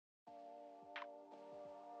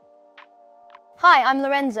Hi, I'm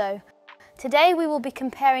Lorenzo. Today we will be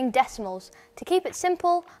comparing decimals. To keep it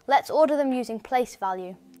simple, let's order them using place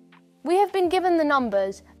value. We have been given the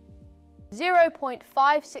numbers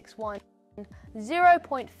 0.561,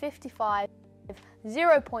 0.55,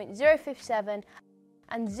 0.057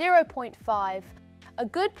 and 0.5. A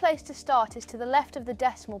good place to start is to the left of the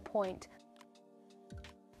decimal point.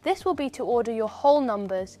 This will be to order your whole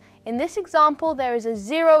numbers. In this example, there is a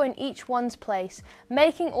 0 in each one's place,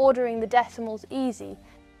 making ordering the decimals easy.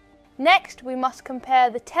 Next, we must compare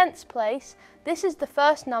the tenths place. This is the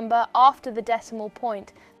first number after the decimal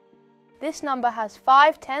point. This number has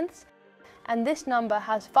 5 tenths, and this number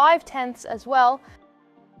has 5 tenths as well,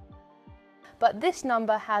 but this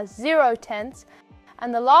number has 0 tenths,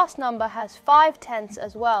 and the last number has 5 tenths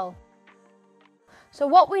as well. So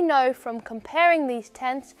what we know from comparing these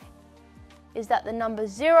tenths is that the number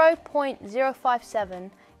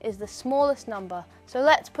 0.057 is the smallest number, so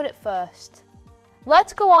let's put it first.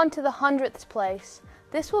 Let's go on to the hundredths place.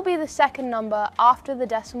 This will be the second number after the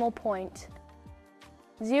decimal point.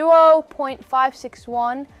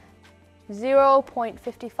 0.561,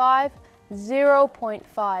 0.55,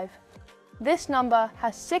 0.5. This number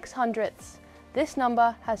has 6 hundredths, this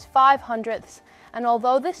number has 5 hundredths, and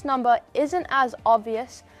although this number isn't as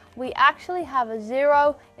obvious, we actually have a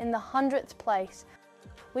 0 in the hundredths place.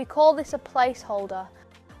 We call this a placeholder.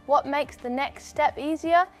 What makes the next step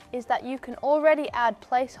easier is that you can already add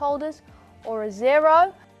placeholders or a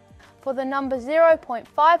 0 for the number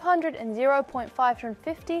 0.500 and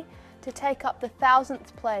 0.550 to take up the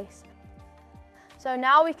thousandths place. So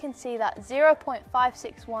now we can see that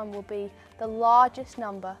 0.561 will be the largest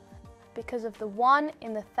number because of the 1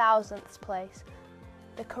 in the thousandths place.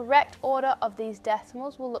 The correct order of these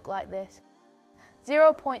decimals will look like this: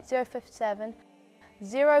 0.057,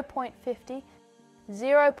 0.50,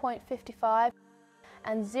 0.55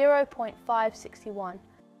 and 0.561.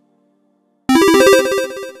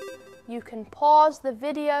 You can pause the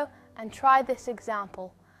video and try this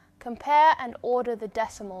example. Compare and order the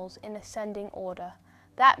decimals in ascending order.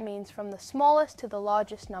 That means from the smallest to the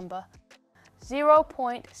largest number.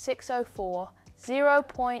 0.604,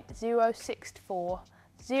 0.064,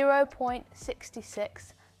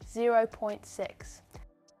 0.66, 0.6.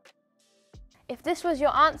 If this was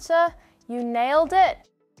your answer, you nailed it.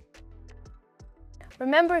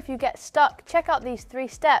 Remember, if you get stuck, check out these 3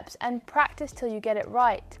 steps and practice till you get it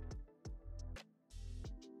right.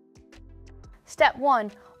 Step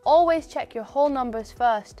 1. Always check your whole numbers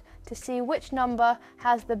first to see which number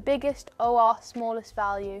has the biggest or smallest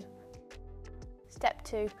value. Step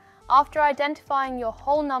 2. After identifying your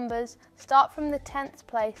whole numbers, start from the tenths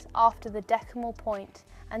place after the decimal point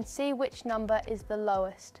and see which number is the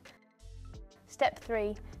lowest. Step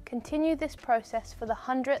 3. Continue this process for the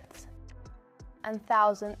hundredths and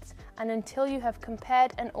thousandths and until you have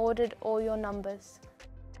compared and ordered all your numbers.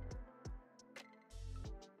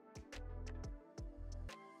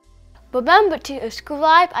 Remember to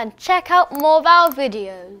subscribe and check out more of our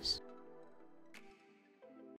videos.